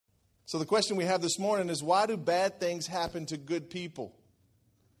So the question we have this morning is, why do bad things happen to good people?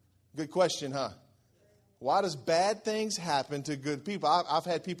 Good question, huh? Why does bad things happen to good people? I've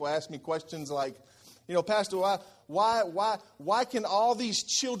had people ask me questions like, Pastor, why can all these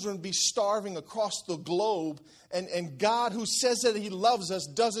children be starving across the globe and God, who says that he loves us,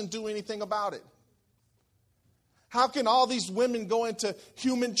 doesn't do anything about it? How can all these women go into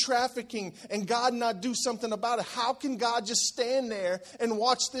human trafficking and God not do something about it? How can God just stand there and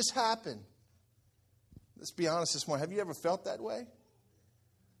watch this happen? Let's be honest this morning. Have you ever felt that way?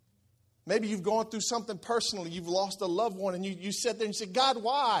 Maybe you've gone through something personally. You've lost a loved one and you sat there and you said, God,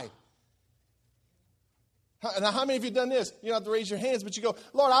 why? Now, how many of you done this? You don't have to raise your hands, but you go,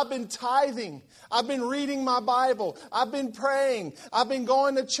 Lord, I've been tithing. I've been reading my Bible. I've been praying. I've been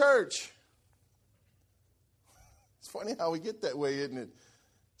going to church. It's funny how we get that way, isn't it?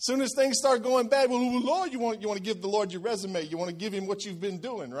 As soon as things start going bad, well, Lord, you want to give the Lord your resume. You want to give him what you've been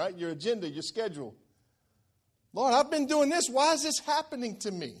doing, right? Your agenda, your schedule. Lord, I've been doing this. Why is this happening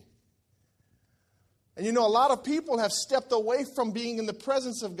to me? And a lot of people have stepped away from being in the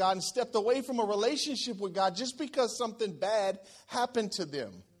presence of God and stepped away from a relationship with God just because something bad happened to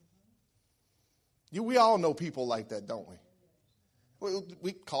them. We all know people like that, don't we?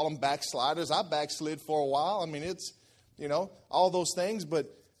 We call them backsliders. I backslid for a while. I mean, it's, all those things. But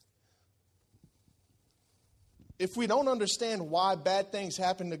if we don't understand why bad things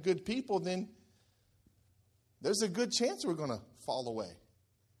happen to good people, then there's a good chance we're going to fall away.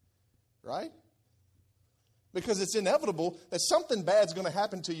 Right? Because it's inevitable that something bad's going to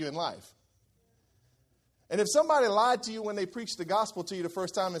happen to you in life. And if somebody lied to you when they preached the gospel to you the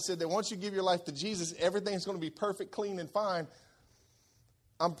first time and said that once you give your life to Jesus, everything's going to be perfect, clean, and fine,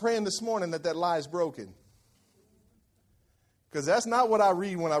 I'm praying this morning that lie is broken. Because that's not what I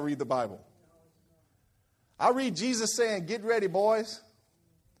read when I read the Bible. I read Jesus saying, get ready, boys.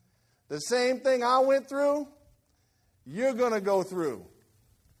 The same thing I went through, you're going to go through.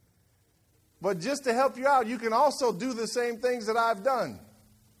 But just to help you out, you can also do the same things that I've done.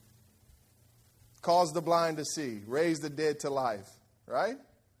 Cause the blind to see, raise the dead to life, right?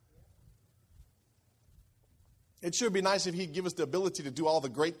 It sure be nice if he'd give us the ability to do all the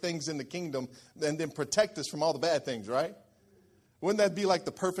great things in the kingdom and then protect us from all the bad things, right? Wouldn't that be like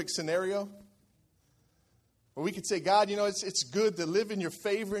the perfect scenario? Where we could say, God, it's good to live in your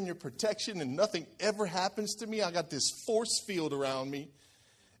favor and your protection and nothing ever happens to me. I got this force field around me.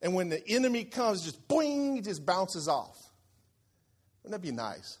 And when the enemy comes, just boing, it just bounces off. Wouldn't that be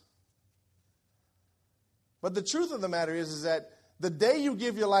nice? But the truth of the matter is that the day you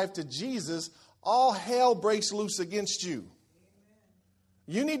give your life to Jesus, all hell breaks loose against you.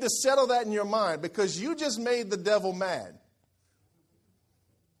 You need to settle that in your mind because you just made the devil mad.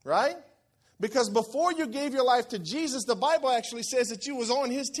 Right? Because before you gave your life to Jesus, the Bible actually says that you was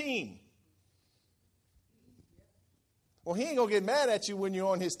on his team. Well, he ain't going to get mad at you when you're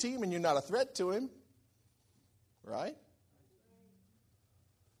on his team and you're not a threat to him. Right?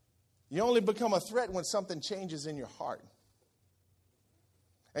 You only become a threat when something changes in your heart.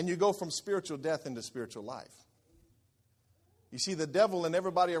 And you go from spiritual death into spiritual life. You see, the devil and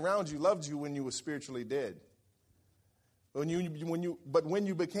everybody around you loved you when you were spiritually dead. But when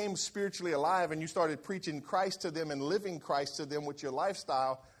you became spiritually alive and you started preaching Christ to them and living Christ to them with your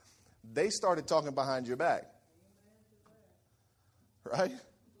lifestyle, they started talking behind your back. Right?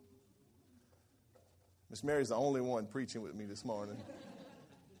 Miss Mary's the only one preaching with me this morning.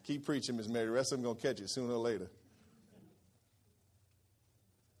 Keep preaching, Miss Mary. The rest of them going to catch it sooner or later.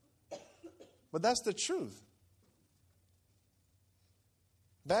 But that's the truth.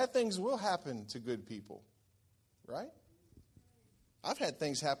 Bad things will happen to good people. Right? I've had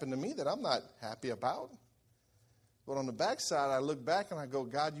things happen to me that I'm not happy about. But on the backside, I look back and I go,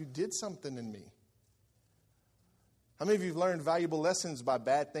 God, you did something in me. How many of you have learned valuable lessons by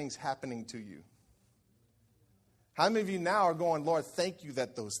bad things happening to you? How many of you now are going, Lord, thank you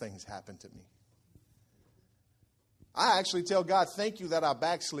that those things happened to me? I actually tell God, thank you that I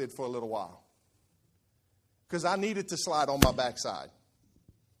backslid for a little while. Because I needed to slide on my backside.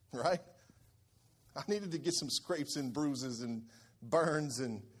 Right? I needed to get some scrapes and bruises and burns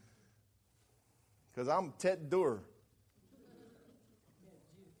and because I'm tête dur.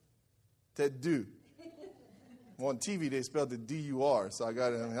 Tête dur. On TV, they spelled it D-U-R, so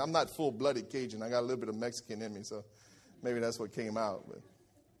I'm not full-blooded Cajun. I got a little bit of Mexican in me, so maybe that's what came out. But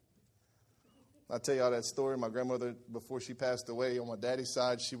I'll tell you all that story. My grandmother, before she passed away, on my daddy's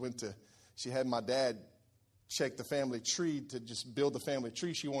side, she had my dad check the family tree to just build the family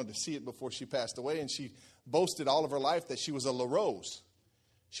tree. She wanted to see it before she passed away, and she boasted all of her life that she was a LaRose.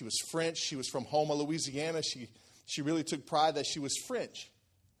 She was French. She was from Houma, Louisiana. She really took pride that she was French.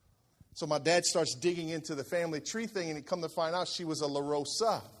 So my dad starts digging into the family tree thing, and he come to find out she was a La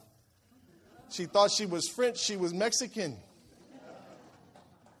Rosa. She thought she was French. She was Mexican.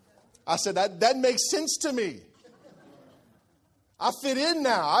 I said, that makes sense to me. I fit in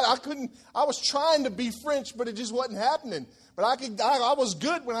now. I was trying to be French, but it just wasn't happening. But I was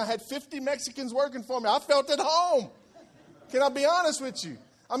good when I had 50 Mexicans working for me. I felt at home. Can I be honest with you?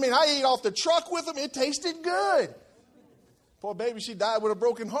 I mean, I ate off the truck with them. It tasted good. Poor baby, she died with a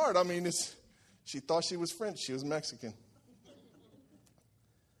broken heart. I mean, she thought she was French. She was Mexican.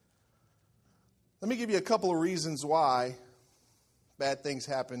 Let me give you a couple of reasons why bad things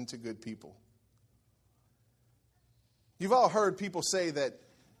happen to good people. You've all heard people say that,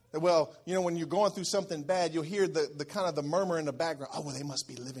 well, you know, when you're going through something bad, you'll hear the kind of the murmur in the background. Oh, well, they must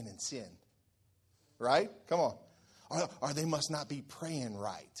be living in sin. Right? Come on. Or they must not be praying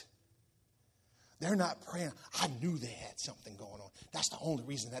right. They're not praying. I knew they had something going on. That's the only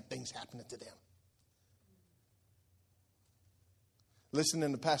reason that thing's happening to them.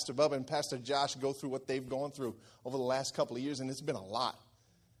 Listening to Pastor Bubba and Pastor Josh go through what they've gone through over the last couple of years, and it's been a lot.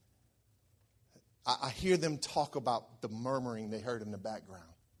 I hear them talk about the murmuring they heard in the background.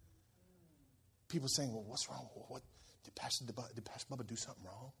 People saying, well, what's wrong? What did Pastor Bubba do something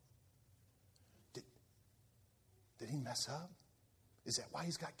wrong? Did he mess up? Is that why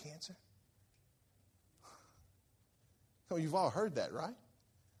he's got cancer? Oh, you've all heard that, right?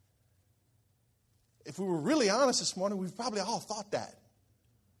 If we were really honest this morning, we've probably all thought that.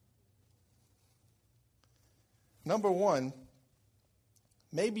 Number one,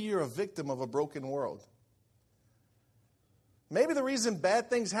 maybe you're a victim of a broken world. Maybe the reason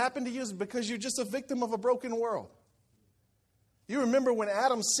bad things happen to you is because you're just a victim of a broken world. You remember when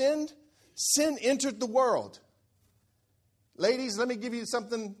Adam sinned? Sin entered the world. Ladies, let me give you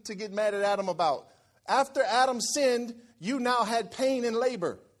something to get mad at Adam about. After Adam sinned, you now had pain and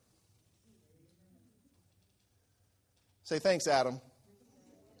labor. Say thanks, Adam.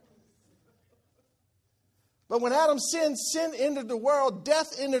 But when Adam sinned, sin entered the world,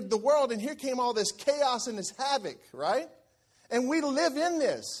 death entered the world, and here came all this chaos and this havoc, right? And we live in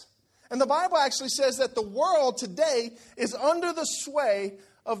this. And the Bible actually says that the world today is under the sway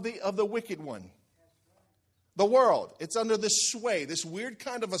of the wicked one. The world, it's under this sway, this weird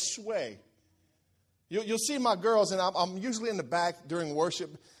kind of a sway. You'll see my girls, and I'm usually in the back during worship.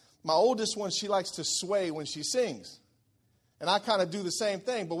 My oldest one, she likes to sway when she sings. And I kind of do the same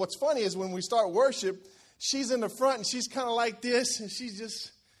thing. But what's funny is when we start worship, she's in the front, and she's kind of like this, and she's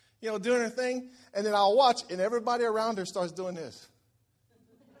just, doing her thing. And then I'll watch, and everybody around her starts doing this.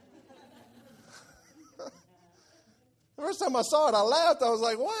 The first time I saw it, I laughed. I was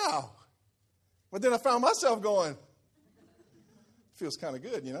like, wow. But then I found myself going, feels kind of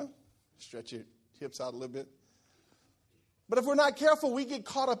good, Stretch your hips out a little bit. But if we're not careful, we get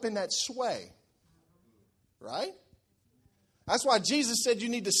caught up in that sway. Right? That's why Jesus said you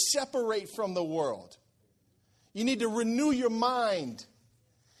need to separate from the world. You need to renew your mind.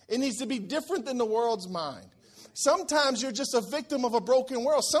 It needs to be different than the world's mind. Sometimes you're just a victim of a broken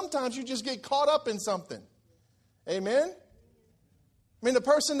world. Sometimes you just get caught up in something. Amen? I mean, the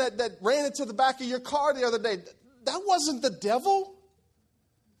person that ran into the back of your car the other day, that wasn't the devil.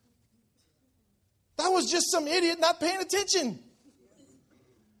 That was just some idiot not paying attention.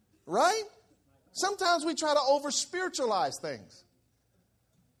 Right? Sometimes we try to over-spiritualize things.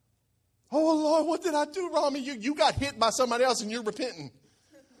 Oh, Lord, what did I do wrong? I mean, you got hit by somebody else and you're repenting.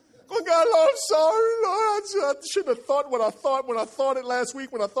 Oh, God, Lord, I'm sorry, Lord. I shouldn't have thought what I thought when I thought it last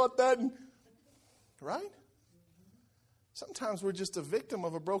week, when I thought that. Right? Sometimes we're just a victim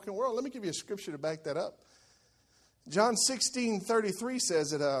of a broken world. Let me give you a scripture to back that up. John 16:33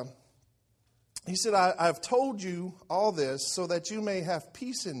 says it. He said, I've told you all this so that you may have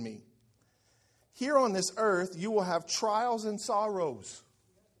peace in me. Here on this earth, you will have trials and sorrows.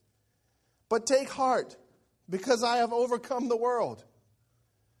 But take heart, because I have overcome the world.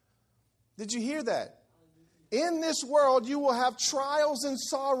 Did you hear that? In this world, you will have trials and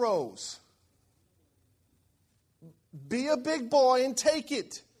sorrows. Be a big boy and take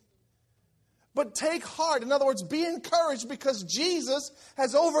it. But take heart. In other words, be encouraged because Jesus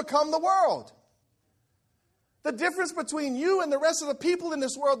has overcome the world. The difference between you and the rest of the people in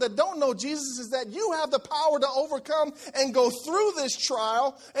this world that don't know Jesus is that you have the power to overcome and go through this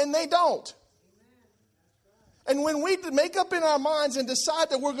trial, and they don't. And when we make up in our minds and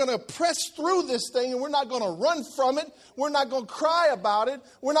decide that we're going to press through this thing and we're not going to run from it, we're not going to cry about it,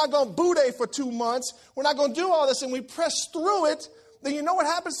 we're not going to boudet for 2 months, we're not going to do all this, and we press through it, then you know what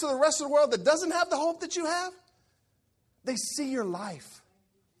happens to the rest of the world that doesn't have the hope that you have? They see your life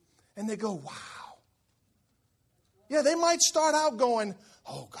and they go, wow. Yeah, they might start out going,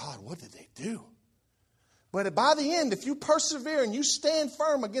 oh God, what did they do? But by the end, if you persevere and you stand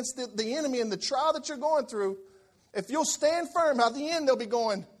firm against the enemy and the trial that you're going through, if you'll stand firm, by the end they'll be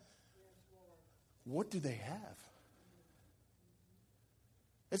going, what do they have?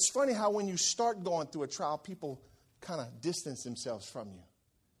 It's funny how when you start going through a trial, people kind of distance themselves from you.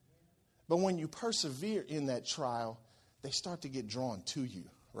 But when you persevere in that trial, they start to get drawn to you,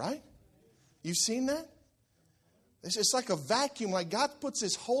 right? You've seen that? It's like a vacuum, like God puts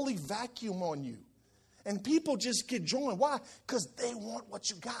this holy vacuum on you. And people just get drawn. Why? Because they want what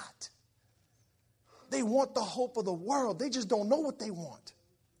you got. They want the hope of the world. They just don't know what they want.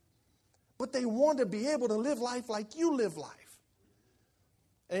 But they want to be able to live life like you live life.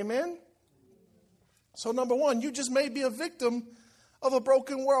 Amen? So number one, you just may be a victim of a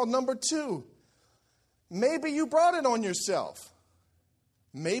broken world. Number two, maybe you brought it on yourself.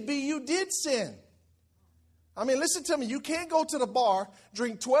 Maybe you did sin. I mean, listen to me. You can't go to the bar,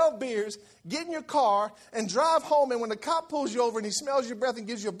 drink 12 beers, get in your car, and drive home. And when the cop pulls you over and he smells your breath and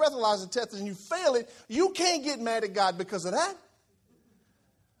gives you a breathalyzer test and you fail it, you can't get mad at God because of that.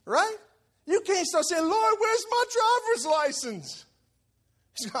 Right? You can't start saying, Lord, where's my driver's license?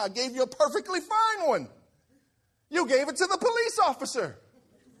 I gave you a perfectly fine one. You gave it to the police officer.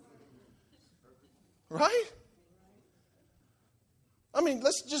 Right? I mean,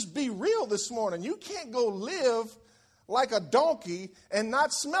 let's just be real this morning. You can't go live like a donkey and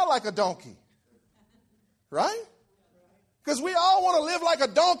not smell like a donkey. Right? Because we all want to live like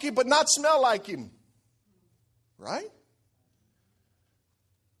a donkey but not smell like him. Right?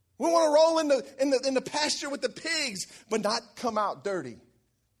 We want to roll in the pasture with the pigs but not come out dirty.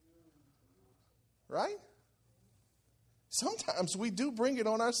 Right? Sometimes we do bring it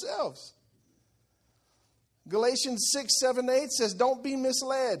on ourselves. Galatians 6, 7, 8 says, don't be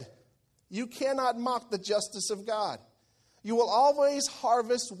misled. You cannot mock the justice of God. You will always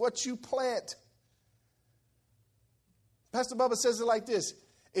harvest what you plant. Pastor Bubba says it like this.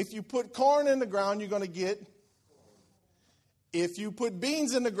 If you put corn in the ground, you're going to get. If you put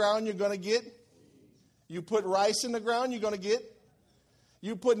beans in the ground, you're going to get. You put rice in the ground, you're going to get.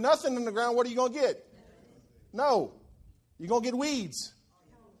 You put nothing in the ground, what are you going to get? No. You're going to get weeds.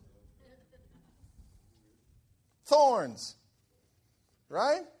 Thorns.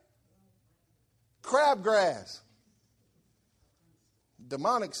 Right? Crabgrass.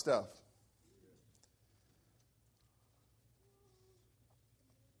 Demonic stuff.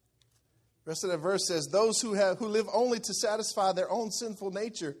 The rest of that verse says, those who live only to satisfy their own sinful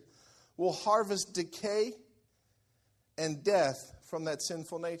nature will harvest decay and death from that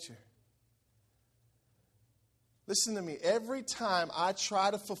sinful nature. Listen to me. Every time I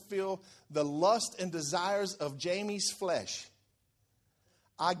try to fulfill the lust and desires of Jamie's flesh,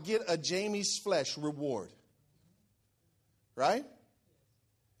 I get a Jamie's flesh reward. Right?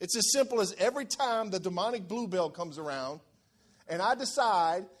 It's as simple as every time the demonic bluebell comes around and I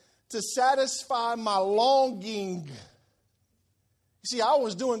decide to satisfy my longing. You see, I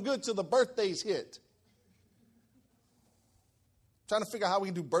was doing good till the birthdays hit. Trying to figure out how we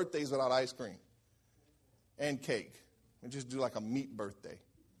can do birthdays without ice cream and cake and just do like a meat birthday.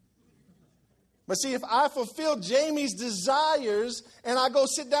 But see, if I fulfill Jamie's desires and I go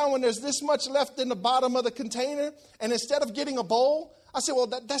sit down when there's this much left in the bottom of the container, and instead of getting a bowl, I say, well,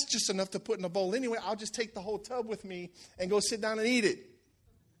 that's just enough to put in a bowl anyway. I'll just take the whole tub with me and go sit down and eat it.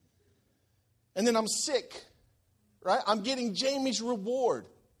 And then I'm sick, right? I'm getting Jamie's reward.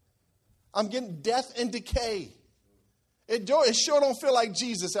 I'm getting death and decay. It sure don't feel like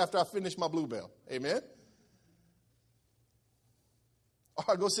Jesus after I finish my bluebell. Amen? Or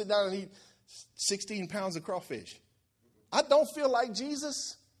I go sit down and eat 16 pounds of crawfish. I don't feel like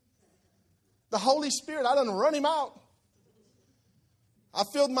Jesus. The Holy Spirit, I done run him out. I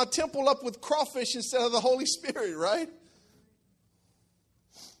filled my temple up with crawfish instead of the Holy Spirit, right?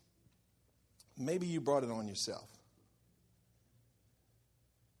 Maybe you brought it on yourself.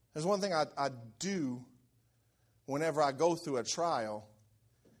 There's one thing I do whenever I go through a trial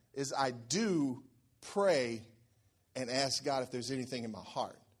is I do pray and ask God if there's anything in my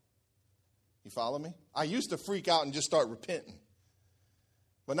heart. You follow me? I used to freak out and just start repenting.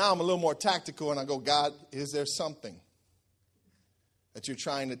 But now I'm a little more tactical and I go, God, is there something that you're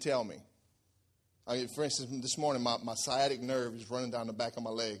trying to tell me? I mean, for instance, this morning, my sciatic nerve is running down the back of my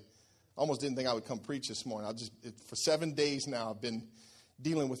leg. I almost didn't think I would come preach this morning. For 7 days now, I've been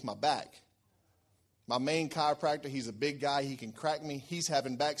dealing with my back. My main chiropractor, he's a big guy. He can crack me. He's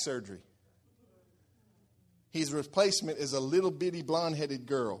having back surgery. His replacement is a little bitty blonde-headed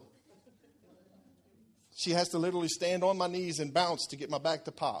girl. She has to literally stand on my knees and bounce to get my back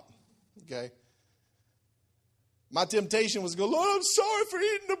to pop. Okay? My temptation was to go, Lord, I'm sorry for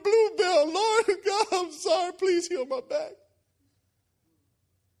eating the bluebell. Lord God, I'm sorry. Please heal my back.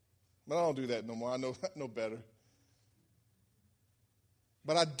 But I don't do that no more. I know better.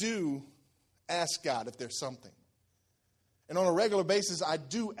 But I do ask God if there's something. And on a regular basis, I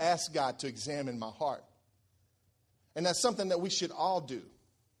do ask God to examine my heart. And that's something that we should all do.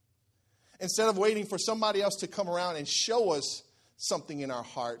 Instead of waiting for somebody else to come around and show us something in our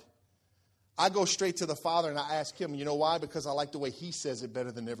heart, I go straight to the Father and I ask him, you know why? Because I like the way he says it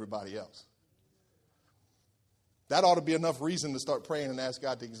better than everybody else. That ought to be enough reason to start praying and ask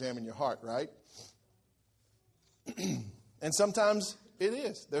God to examine your heart, right? And sometimes it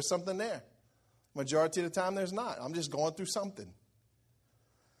is. There's something there. Majority of the time, there's not. I'm just going through something.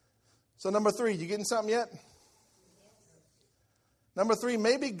 So number 3, you getting something yet? Number 3,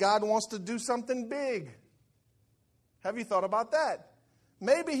 maybe God wants to do something big. Have you thought about that?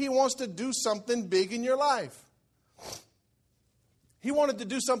 Maybe he wants to do something big in your life. He wanted to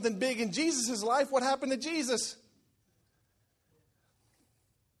do something big in Jesus' life. What happened to Jesus?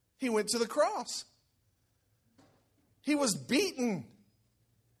 He went to the cross. He was beaten.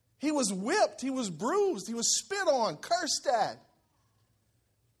 He was whipped. He was bruised. He was spit on, cursed at.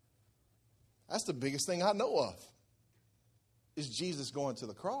 That's the biggest thing I know of, is Jesus going to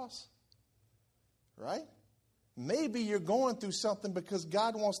the cross. Right? Maybe you're going through something because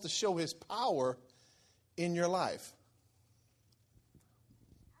God wants to show his power in your life.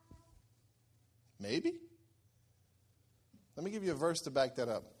 Maybe. Let me give you a verse to back that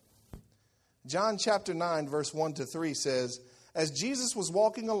up. John chapter 9, verse 1 to 3 says, as Jesus was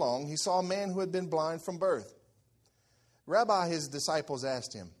walking along, he saw a man who had been blind from birth. Rabbi, his disciples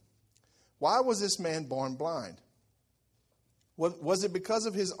asked him, why was this man born blind? Was it because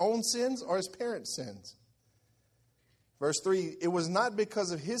of his own sins or his parents' sins? Verse 3, it was not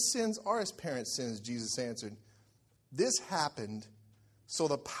because of his sins or his parents' sins, Jesus answered. This happened so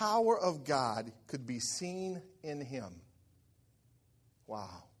the power of God could be seen in him.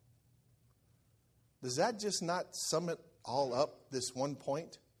 Wow. Does that just not sum it all up, this one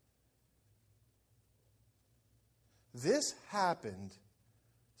point? This happened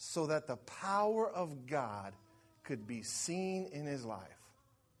so that the power of God could be seen in his life.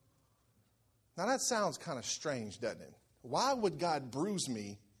 Now that sounds kind of strange, doesn't it? Why would God bruise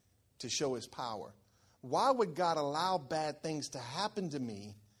me to show his power? Why would God allow bad things to happen to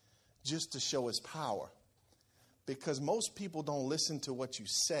me just to show his power? Because most people don't listen to what you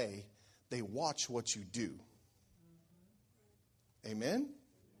say, they watch what you do. Amen?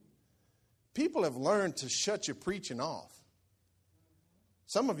 People have learned to shut your preaching off.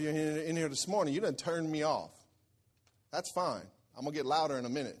 Some of you in here this morning, you done turned me off. That's fine. I'm going to get louder in a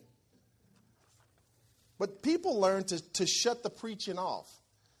minute. But people learn to shut the preaching off.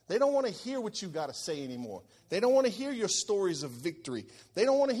 They don't want to hear what you got to say anymore. They don't want to hear your stories of victory. They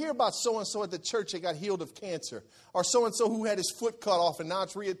don't want to hear about so-and-so at the church that got healed of cancer. Or so-and-so who had his foot cut off and now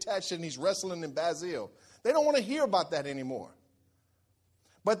it's reattached and he's wrestling in Brazil. They don't want to hear about that anymore.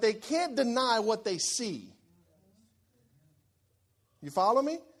 But they can't deny what they see. You follow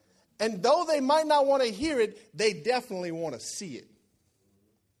me? And though they might not want to hear it, they definitely want to see it.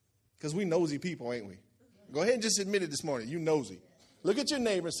 Because we nosy people, ain't we? Go ahead and just admit it this morning. You nosy. Look at your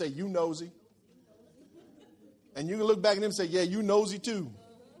neighbor and say, you nosy. And you can look back at him and say, yeah, you nosy too,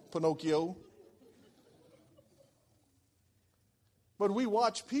 Pinocchio. But we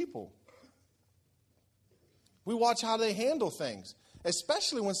watch people. We watch how they handle things,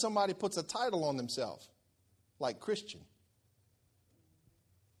 especially when somebody puts a title on themselves, like Christian.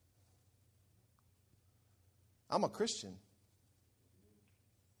 I'm a Christian.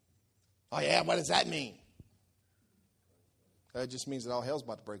 Oh, yeah, what does that mean? That just means that all hell's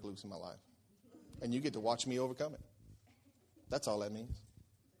about to break loose in my life. And you get to watch me overcome it. That's all that means.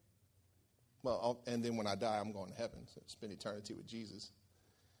 Well, and then when I die, I'm going to heaven. So spend eternity with Jesus.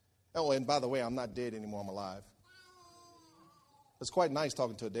 Oh, and by the way, I'm not dead anymore. I'm alive. It's quite nice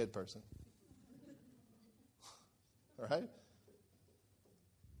talking to a dead person. All right?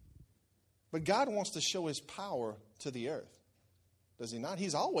 But God wants to show his power to the earth. Does he not?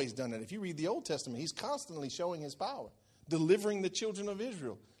 He's always done it. If you read the Old Testament, he's constantly showing his power, delivering the children of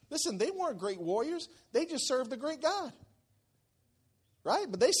Israel. Listen, they weren't great warriors. They just served a great God. Right?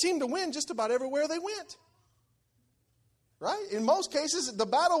 But they seemed to win just about everywhere they went. Right? In most cases, the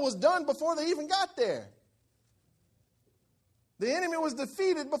battle was done before they even got there. The enemy was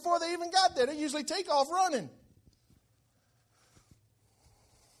defeated before they even got there. They usually take off running.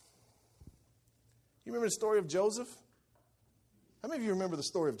 You remember the story of Joseph? How many of you remember the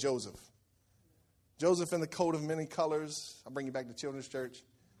story of Joseph? Joseph in the coat of many colors. I'll bring you back to children's church.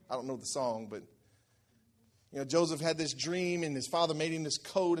 I don't know the song, but Joseph had this dream, and his father made him this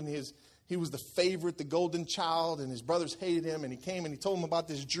coat, and he was the favorite, the golden child, and his brothers hated him, and he came and he told them about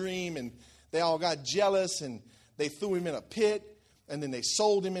this dream, and they all got jealous, and they threw him in a pit, and then they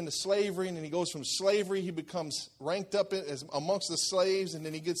sold him into slavery, and then he goes from slavery, he becomes ranked up as amongst the slaves, and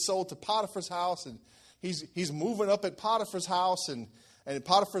then he gets sold to Potiphar's house, and he's moving up at Potiphar's house, and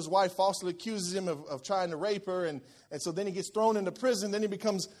Potiphar's wife falsely accuses him of trying to rape her, and so then he gets thrown into prison, then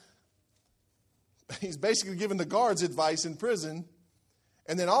he's basically giving the guards advice in prison.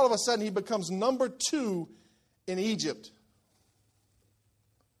 And then all of a sudden he becomes number 2 in Egypt.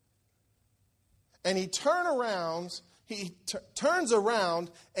 And he turns around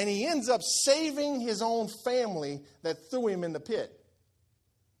and he ends up saving his own family that threw him in the pit.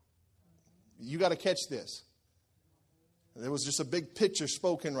 You got to catch this. There was just a big picture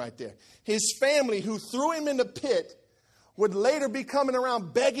spoken right there. His family who threw him in the pit would later be coming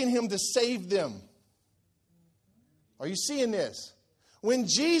around begging him to save them. Are you seeing this? When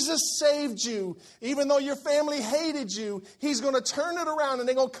Jesus saved you, even though your family hated you, he's going to turn it around and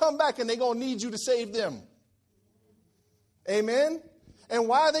they're going to come back and they're going to need you to save them. Amen? And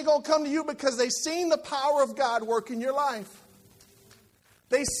why are they going to come to you? Because they've seen the power of God work in your life.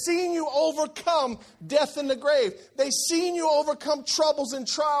 They've seen you overcome death in the grave. They've seen you overcome troubles and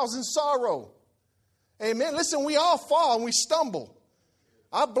trials and sorrow. Amen? Listen, we all fall and we stumble.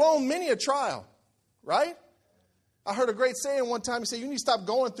 I've blown many a trial, right? I heard a great saying one time. He said, you need to stop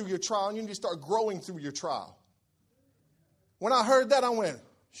going through your trial and you need to start growing through your trial. When I heard that, I went,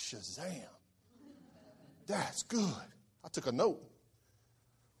 Shazam. That's good. I took a note.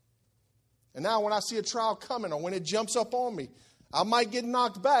 And now when I see a trial coming or when it jumps up on me, I might get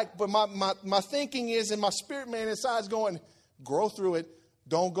knocked back, but my thinking is, and my spirit man inside is going, grow through it.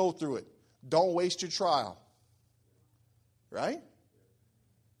 Don't go through it. Don't waste your trial. Right?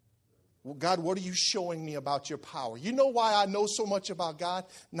 Well, God, what are you showing me about your power? You know why I know so much about God?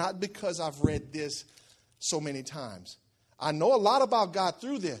 Not because I've read this so many times. I know a lot about God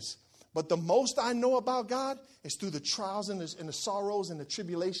through this, but the most I know about God is through the trials and the sorrows and the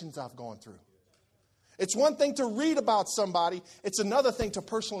tribulations I've gone through. It's one thing to read about somebody. It's another thing to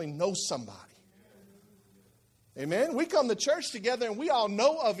personally know somebody. Amen? We come to church together and we all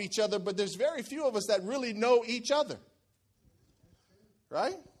know of each other, but there's very few of us that really know each other.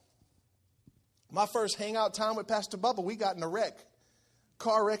 Right? My first hangout time with Pastor Bubba, we got in a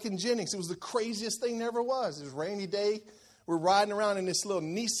car wreck in Jennings. It was the craziest thing there ever was. It was a rainy day. We're riding around in this little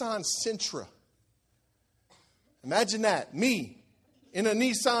Nissan Sentra. Imagine that, me in a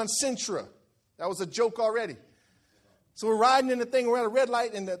Nissan Sentra. That was a joke already. So we're riding in the thing. We're at a red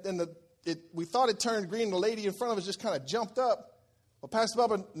light, and we thought it turned green. The lady in front of us just kind of jumped up. Well, Pastor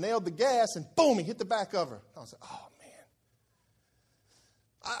Bubba nailed the gas, and boom, he hit the back of her. I was like, oh, man.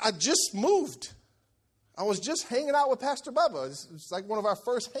 I just moved. I was just hanging out with Pastor Bubba. It's like one of our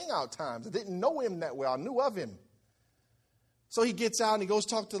first hangout times. I didn't know him that well. I knew of him. So he gets out and he goes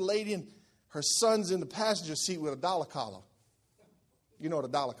talk to the lady, and her son's in the passenger seat with a dollar collar. You know what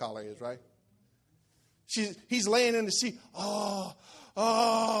a dollar collar is, right? He's laying in the seat. Oh.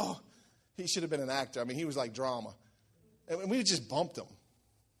 He should have been an actor. I mean, he was like drama. And we just bumped him.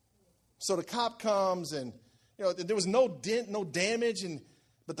 So the cop comes, and there was no dent, no damage,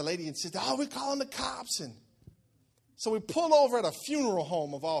 but the lady insisted, we're calling the cops. And so we pull over at a funeral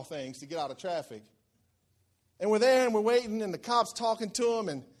home, of all things, to get out of traffic. And we're there, and we're waiting, and the cop's talking to him,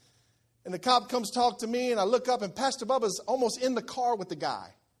 and the cop comes talk to me, and I look up, and Pastor Bubba's almost in the car with the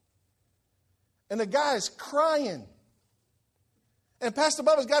guy. And the guy is crying. And Pastor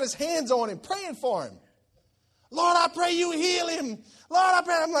Bubba's got his hands on him, praying for him. Lord, I pray you heal him. Lord, I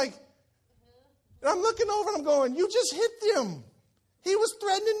pray. I'm like, and I'm looking over, and I'm going, you just hit him. He was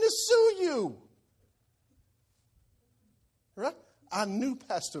threatening to sue you. Right? I knew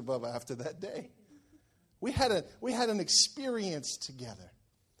Pastor Bubba after that day. We had an experience together.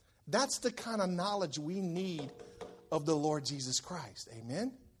 That's the kind of knowledge we need of the Lord Jesus Christ.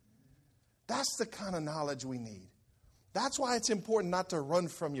 Amen? That's the kind of knowledge we need. That's why it's important not to run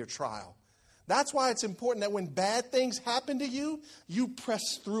from your trial. That's why it's important that when bad things happen to you, you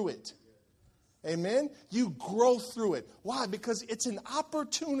press through it. Amen? You grow through it. Why? Because it's an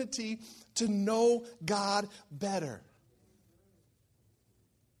opportunity to know God better.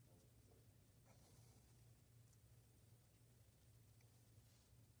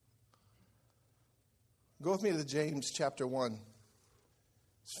 Go with me to James chapter 1.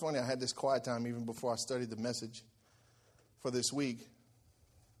 It's funny, I had this quiet time even before I studied the message for this week.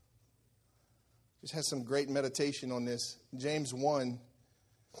 Just had some great meditation on this. James 1,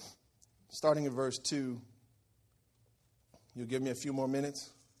 starting in verse 2. You'll give me a few more minutes?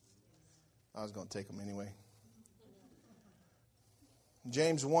 I was going to take them anyway.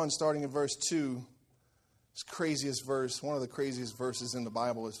 James 1, starting in verse 2, it's the craziest verse, one of the craziest verses in the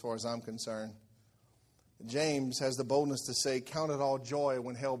Bible as far as I'm concerned. James has the boldness to say, count it all joy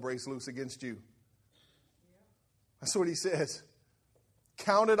when hell breaks loose against you. That's what he says.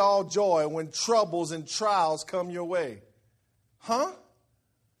 Count it all joy when troubles and trials come your way. Huh?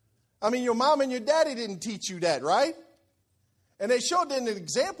 I mean, your mom and your daddy didn't teach you that, right? And they sure didn't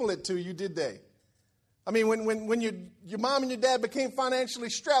example it to you, did they? I mean, when your mom and your dad became financially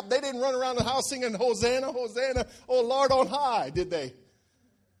strapped, they didn't run around the house singing, Hosanna, Hosanna, oh Lord on high, did they?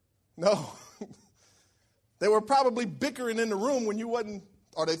 No. They were probably bickering in the room when you wasn't,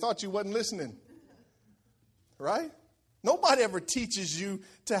 or they thought you wasn't listening. Right? Nobody ever teaches you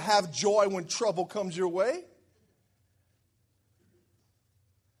to have joy when trouble comes your way.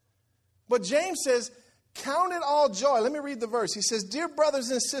 But James says, count it all joy. Let me read the verse. He says, dear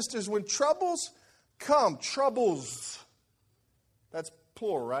brothers and sisters, when troubles come, troubles. That's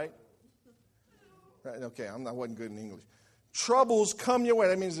plural, right? Right. Okay, I wasn't good in English. Troubles come your way.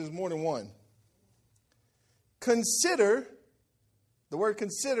 That means there's more than one. Consider, the word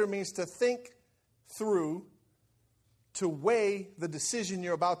consider means to think through, to weigh the decision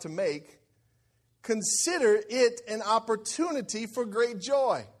you're about to make. Consider it an opportunity for great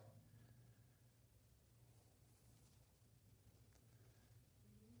joy.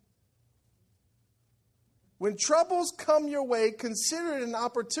 When troubles come your way, consider it an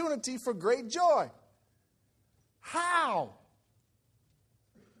opportunity for great joy. How?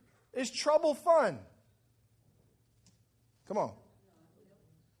 Is trouble fun? Come on.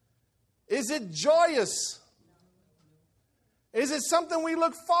 Is it joyous? Is it something we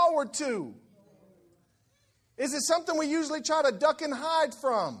look forward to? Is it something we usually try to duck and hide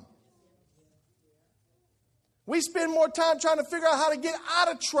from? We spend more time trying to figure out how to get out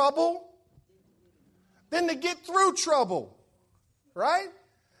of trouble than to get through trouble, right?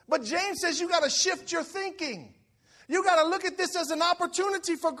 But James says you got to shift your thinking. You got to look at this as an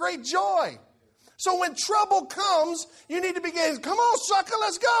opportunity for great joy. So when trouble comes, you need to begin, come on, sucker,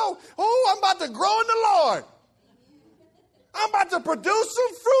 let's go. Oh, I'm about to grow in the Lord. I'm about to produce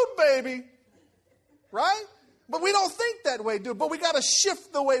some fruit, baby. Right? But we don't think that way, dude. But we got to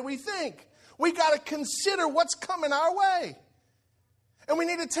shift the way we think. We got to consider what's coming our way. And we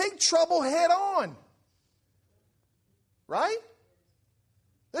need to take trouble head on. Right?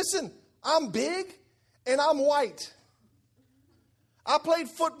 Listen, I'm big and I'm white. I played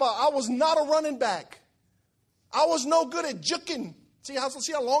football. I was not a running back. I was no good at juking. See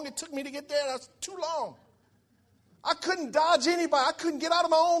how long it took me to get there? That's too long. I couldn't dodge anybody. I couldn't get out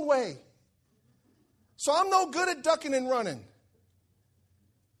of my own way. So I'm no good at ducking and running.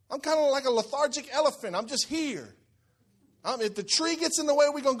 I'm kind of like a lethargic elephant. I'm just here. If the tree gets in the way,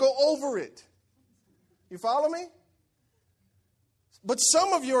 we're going to go over it. You follow me? But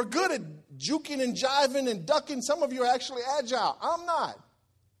some of you are good at juking and jiving and ducking. Some of you are actually agile. I'm not.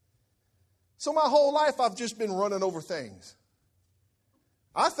 So my whole life I've just been running over things.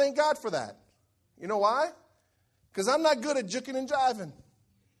 I thank God for that. You know why? Because I'm not good at juking and jiving.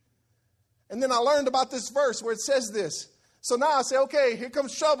 And then I learned about this verse where it says this. So now I say, okay, here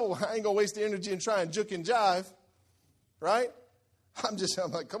comes trouble. I ain't going to waste the energy and try and juke and jive. Right?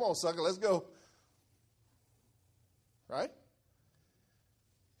 I'm like, come on, sucker, let's go. Right?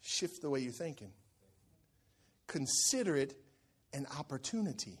 Shift the way you're thinking. Consider it an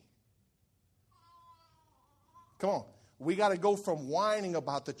opportunity. Come on. We got to go from whining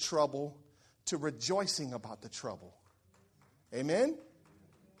about the trouble to rejoicing about the trouble. Amen?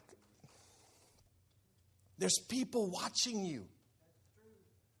 There's people watching you.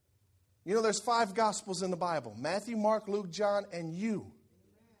 You know, there's 5 gospels in the Bible. Matthew, Mark, Luke, John, and you.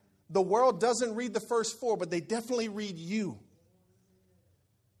 The world doesn't read the first 4, but they definitely read you.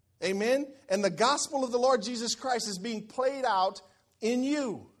 Amen? And the gospel of the Lord Jesus Christ is being played out in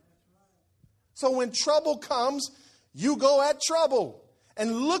you. So when trouble comes, you go at trouble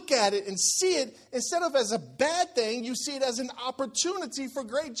and look at it and see it. Instead of as a bad thing, you see it as an opportunity for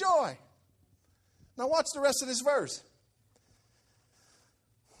great joy. Now watch the rest of this verse.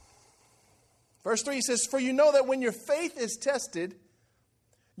 Verse 3 says, for you know that when your faith is tested,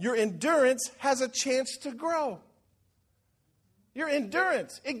 your endurance has a chance to grow. Your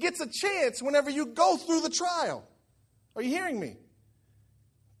endurance, it gets a chance whenever you go through the trial. Are you hearing me?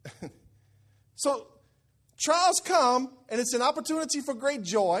 So trials come, and it's an opportunity for great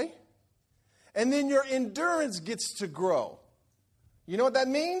joy, and then your endurance gets to grow. You know what that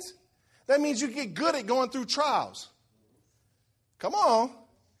means? That means you get good at going through trials. Come on.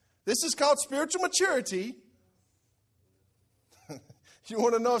 This is called spiritual maturity. You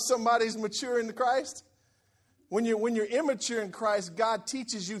want to know if somebody's mature in Christ? When you're immature in Christ, God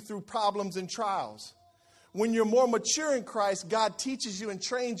teaches you through problems and trials. When you're more mature in Christ, God teaches you and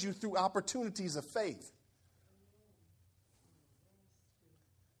trains you through opportunities of faith.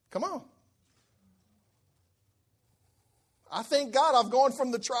 Come on. I thank God I've gone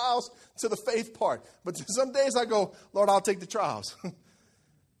from the trials to the faith part. But some days I go, Lord, I'll take the trials.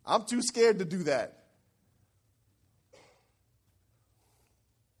 I'm too scared to do that.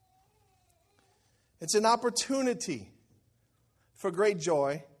 It's an opportunity for great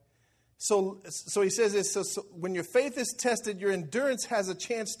joy. So he says this, so when your faith is tested, your endurance has a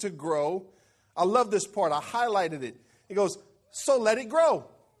chance to grow. I love this part. I highlighted it. He goes, so let it grow.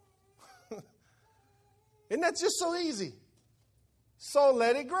 Isn't that just so easy? So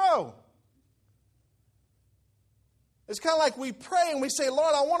let it grow. It's kind of like we pray and we say,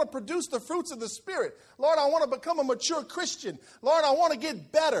 Lord, I want to produce the fruits of the Spirit. Lord, I want to become a mature Christian. Lord, I want to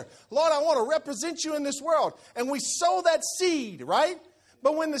get better. Lord, I want to represent you in this world. And we sow that seed, right?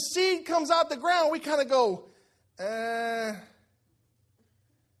 But when the seed comes out the ground, we kind of go, I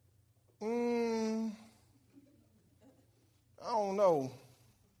don't know.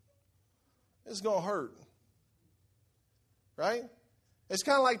 It's going to hurt. Right? It's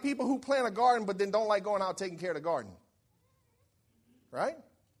kind of like people who plant a garden but then don't like going out taking care of the garden. Right?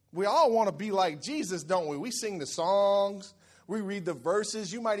 We all want to be like Jesus, don't we? We sing the songs. We read the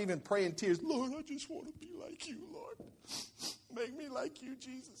verses. You might even pray in tears. Lord, I just want to be like you, Lord. Make me like you,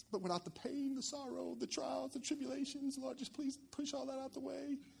 Jesus. But without the pain, the sorrow, the trials, the tribulations, Lord, just please push all that out the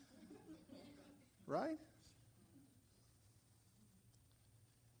way. Right?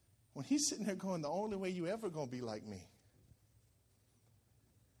 When he's sitting there going, the only way you ever going to be like me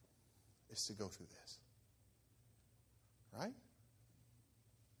is to go through this. Right?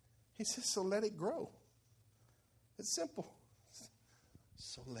 He says, so let it grow. It's simple.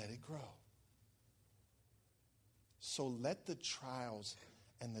 So let it grow. So let the trials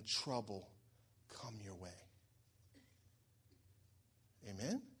and the trouble come your way.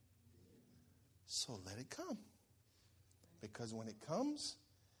 Amen? So let it come. Because when it comes,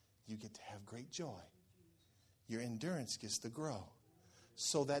 you get to have great joy. Your endurance gets to grow.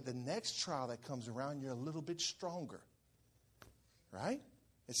 So that the next trial that comes around, you're a little bit stronger. Right?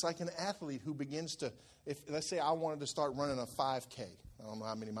 It's like an athlete who begins to, let's say I wanted to start running a 5K. I don't know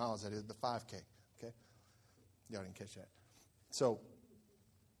how many miles that is, the 5K. Okay? Y'all didn't catch that. So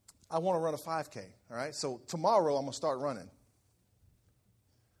I want to run a 5K. All right? So tomorrow I'm going to start running.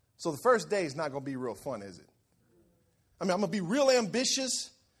 So the first day is not going to be real fun, is it? I mean, I'm going to be real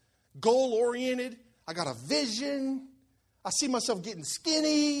ambitious, goal-oriented. I got a vision. I see myself getting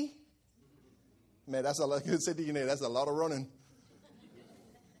skinny. Man, that's a lot. That's a lot of running.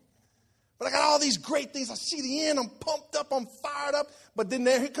 But I got all these great things. I see the end. I'm pumped up. I'm fired up. But then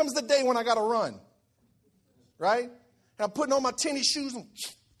here comes the day when I got to run. Right? And I'm putting on my tennis shoes. And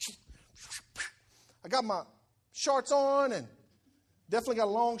I got my shorts on and definitely got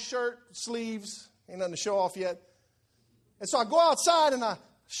a long shirt, sleeves. Ain't nothing to show off yet. And so I go outside and I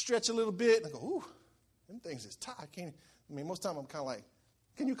stretch a little bit. And I go, ooh, them things is tight. Most time I'm kind of like,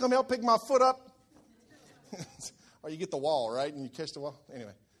 can you come help pick my foot up? Or you get the wall, right? And you catch the wall.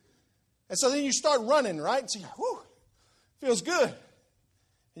 Anyway. And so then you start running, right? And so you're like, whoo, feels good. And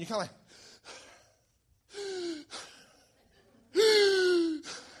you kind of like,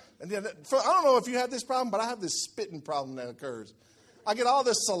 and then, I don't know if you have this problem, but I have this spitting problem that occurs. I get all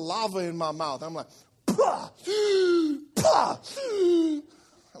this saliva in my mouth. I'm like, pah, pah.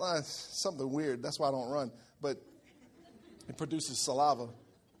 Something weird. That's why I don't run. But it produces saliva.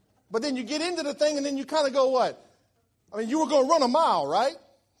 But then you get into the thing and then you kind of go what? I mean, you were going to run a mile, right?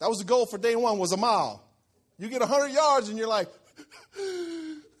 That was the goal for day one, was a mile. You get 100 yards and you're like,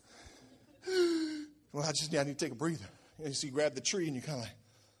 well, I need to take a breather. And so you grab the tree and you kind of like,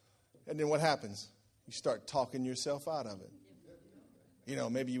 and then what happens? You start talking yourself out of it.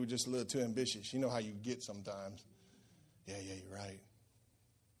 Maybe you were just a little too ambitious. You know how you get sometimes. Yeah, you're right.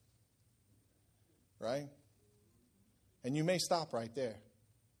 Right? And you may stop right there.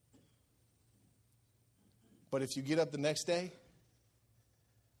 But if you get up the next day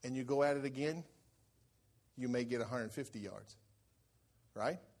and you go at it again, you may get 150 yards.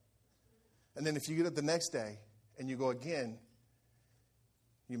 Right? And then if you get up the next day and you go again,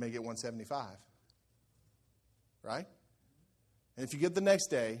 you may get 175. Right? And if you get the next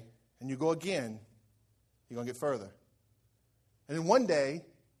day and you go again, you're going to get further. And then one day,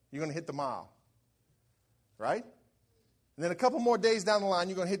 you're going to hit the mile. Right? And then a couple more days down the line,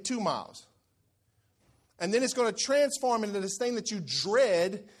 you're going to hit 2 miles. And then it's going to transform into this thing that you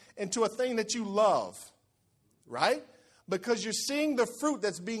dread into a thing that you love. Right? Because you're seeing the fruit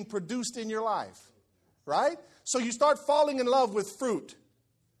that's being produced in your life. Right? So you start falling in love with fruit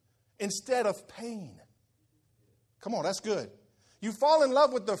instead of pain. Come on, that's good. You fall in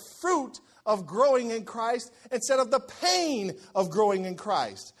love with the fruit of growing in Christ instead of the pain of growing in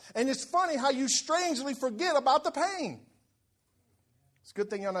Christ. And it's funny how you strangely forget about the pain. It's a good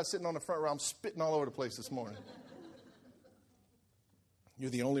thing y'all not sitting on the front row. I'm spitting all over the place this morning. You're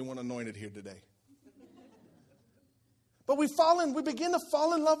the only one anointed here today. But we begin to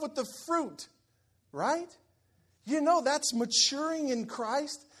fall in love with the fruit, right? You know, that's maturing in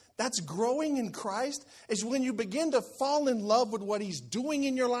Christ. That's growing in Christ. Is when you begin to fall in love with what He's doing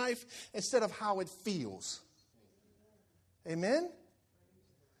in your life instead of how it feels. Amen?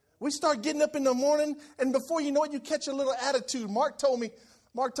 We start getting up in the morning, and before you know it, you catch a little attitude. Mark told me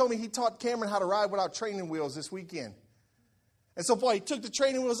he taught Cameron how to ride without training wheels this weekend. And so, boy, he took the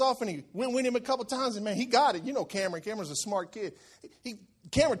training wheels off, and he went with him a couple times, and, man, he got it. You know Cameron. Cameron's a smart kid.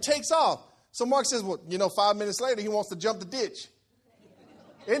 Cameron takes off. So Mark says, well, 5 minutes later, he wants to jump the ditch.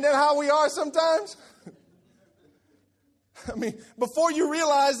 Isn't that how we are sometimes? I mean, before you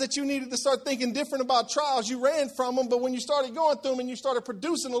realized that you needed to start thinking different about trials, you ran from them. But when you started going through them and you started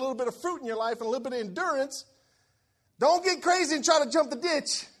producing a little bit of fruit in your life and a little bit of endurance, don't get crazy and try to jump the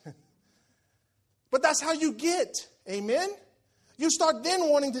ditch. But that's how you get. Amen? You start then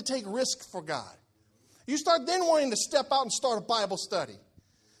wanting to take risks for God. You start then wanting to step out and start a Bible study.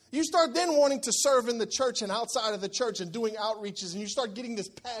 You start then wanting to serve in the church and outside of the church and doing outreaches. And you start getting this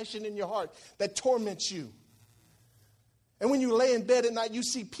passion in your heart that torments you. And when you lay in bed at night, you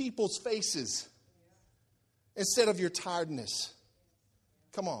see people's faces instead of your tiredness.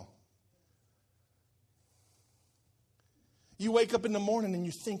 Come on. You wake up in the morning and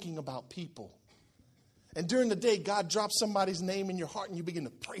you're thinking about people. And during the day, God drops somebody's name in your heart and you begin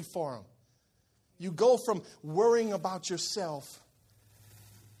to pray for them. You go from worrying about yourself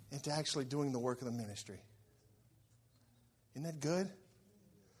into actually doing the work of the ministry. Isn't that good?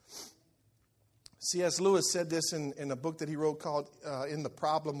 C.S. Lewis said this in a book that he wrote called In the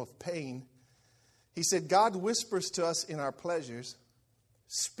Problem of Pain. He said, God whispers to us in our pleasures,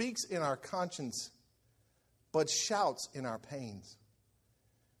 speaks in our conscience, but shouts in our pains.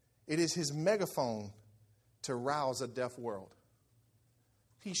 It is His megaphone to rouse a deaf world.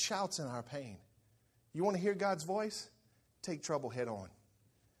 He shouts in our pain. You want to hear God's voice? Take trouble head on.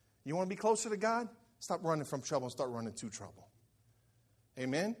 You want to be closer to God? Stop running from trouble and start running to trouble.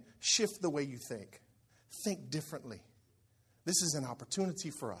 Amen? Shift the way you think. Think differently. This is an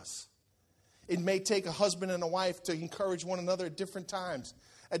opportunity for us. It may take a husband and a wife to encourage one another at different times.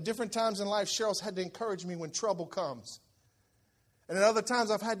 At different times in life, Cheryl's had to encourage me when trouble comes. And at other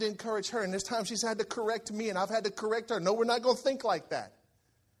times, I've had to encourage her. And this time, she's had to correct me, and I've had to correct her. No, we're not going to think like that.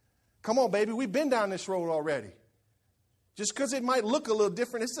 Come on, baby. We've been down this road already. Just because it might look a little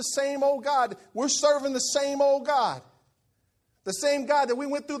different, it's the same old God. We're serving the same old God. The same God that we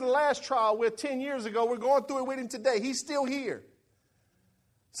went through the last trial with 10 years ago. We're going through it with Him today. He's still here.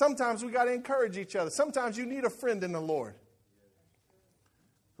 Sometimes we got to encourage each other. Sometimes you need a friend in the Lord.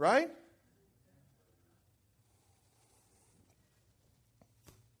 Right?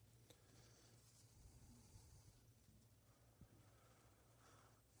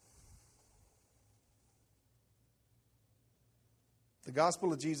 The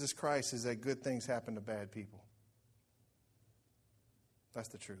gospel of Jesus Christ is that good things happen to bad people. That's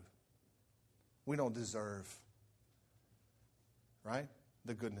the truth. We don't deserve, right,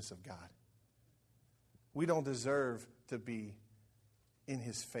 the goodness of God. We don't deserve to be in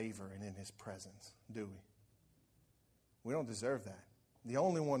His favor and in His presence, do we? We don't deserve that. The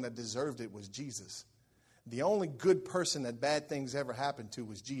only one that deserved it was Jesus. The only good person that bad things ever happened to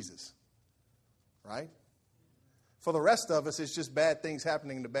was Jesus, right? For the rest of us, it's just bad things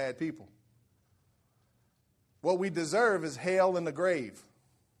happening to bad people. What we deserve is hell and the grave.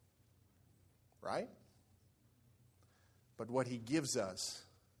 Right? But what He gives us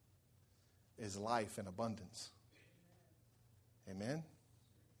is life in abundance. Amen?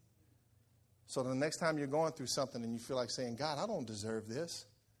 So the next time you're going through something and you feel like saying, God, I don't deserve this,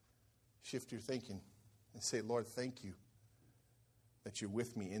 shift your thinking and say, Lord, thank you that you're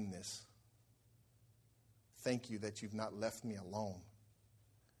with me in this. Thank you that you've not left me alone.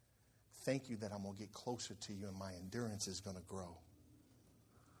 Thank you that I'm going to get closer to you and my endurance is going to grow.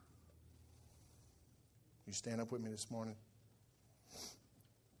 You stand up with me this morning?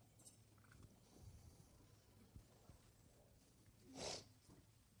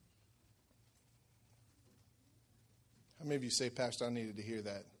 How many of you say, Pastor, I needed to hear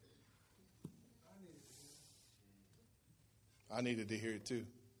that? I needed to hear it too.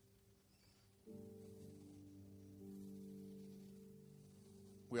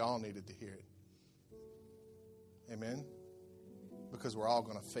 We all needed to hear it. Amen? Because we're all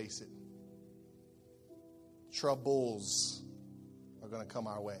going to face it. Troubles are going to come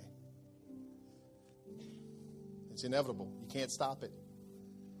our way. It's inevitable. You can't stop it.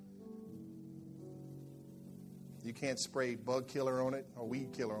 You can't spray bug killer on it or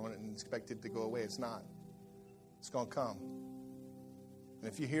weed killer on it and expect it to go away. It's not. It's going to come.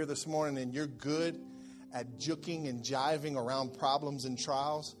 And if you're here this morning and you're good at juking and jiving around problems and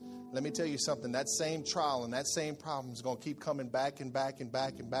trials, let me tell you something. That same trial and that same problem is going to keep coming back and back and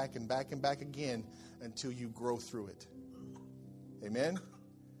back and back and back and back again until you grow through it. Amen?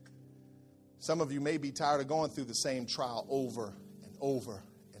 Some of you may be tired of going through the same trial over and over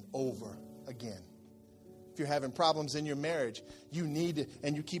and over again. If you're having problems in your marriage, you need it,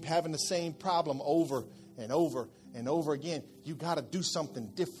 and you keep having the same problem over and over and over again. You got to do something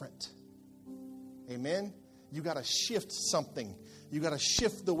different. Amen? You got to shift something. You got to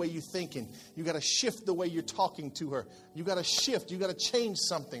shift the way you're thinking. You got to shift the way you're talking to her. You got to shift. You got to change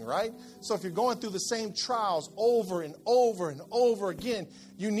something, right? So if you're going through the same trials over and over and over again,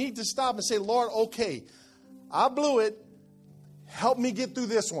 you need to stop and say, Lord, okay, I blew it. Help me get through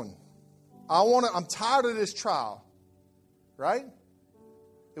this one. I'm tired of this trial, right?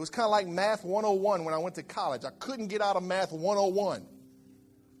 It was kind of like Math 101 when I went to college. I couldn't get out of Math 101.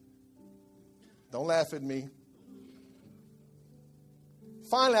 Don't laugh at me.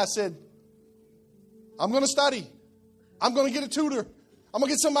 Finally, I said, I'm going to study. I'm going to get a tutor. I'm going to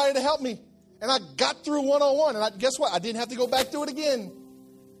get somebody to help me. And I got through 101. And guess what? I didn't have to go back through it again.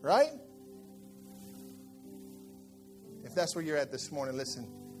 Right? If that's where you're at this morning, listen.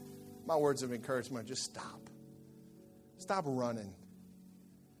 My words of encouragement, just stop. Stop running.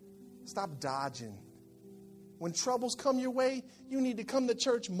 Stop dodging. When troubles come your way, you need to come to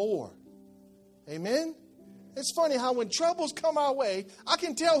church more. Amen? It's funny how when troubles come our way, I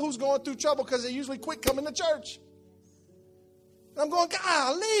can tell who's going through trouble because they usually quit coming to church. And I'm going,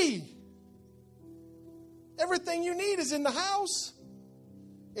 golly. Everything you need is in the house.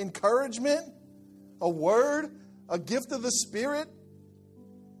 Encouragement, a word, a gift of the Spirit.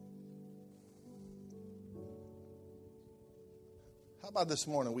 How about this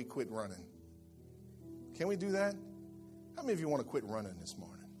morning we quit running? Can we do that? How many of you want to quit running this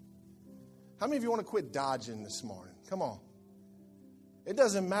morning? How many of you want to quit dodging this morning? Come on. It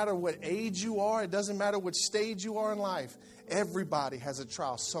doesn't matter what age you are. It doesn't matter what stage you are in life. Everybody has a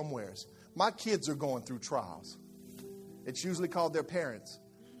trial somewhere. My kids are going through trials. It's usually called their parents.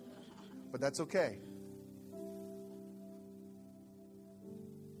 But that's okay.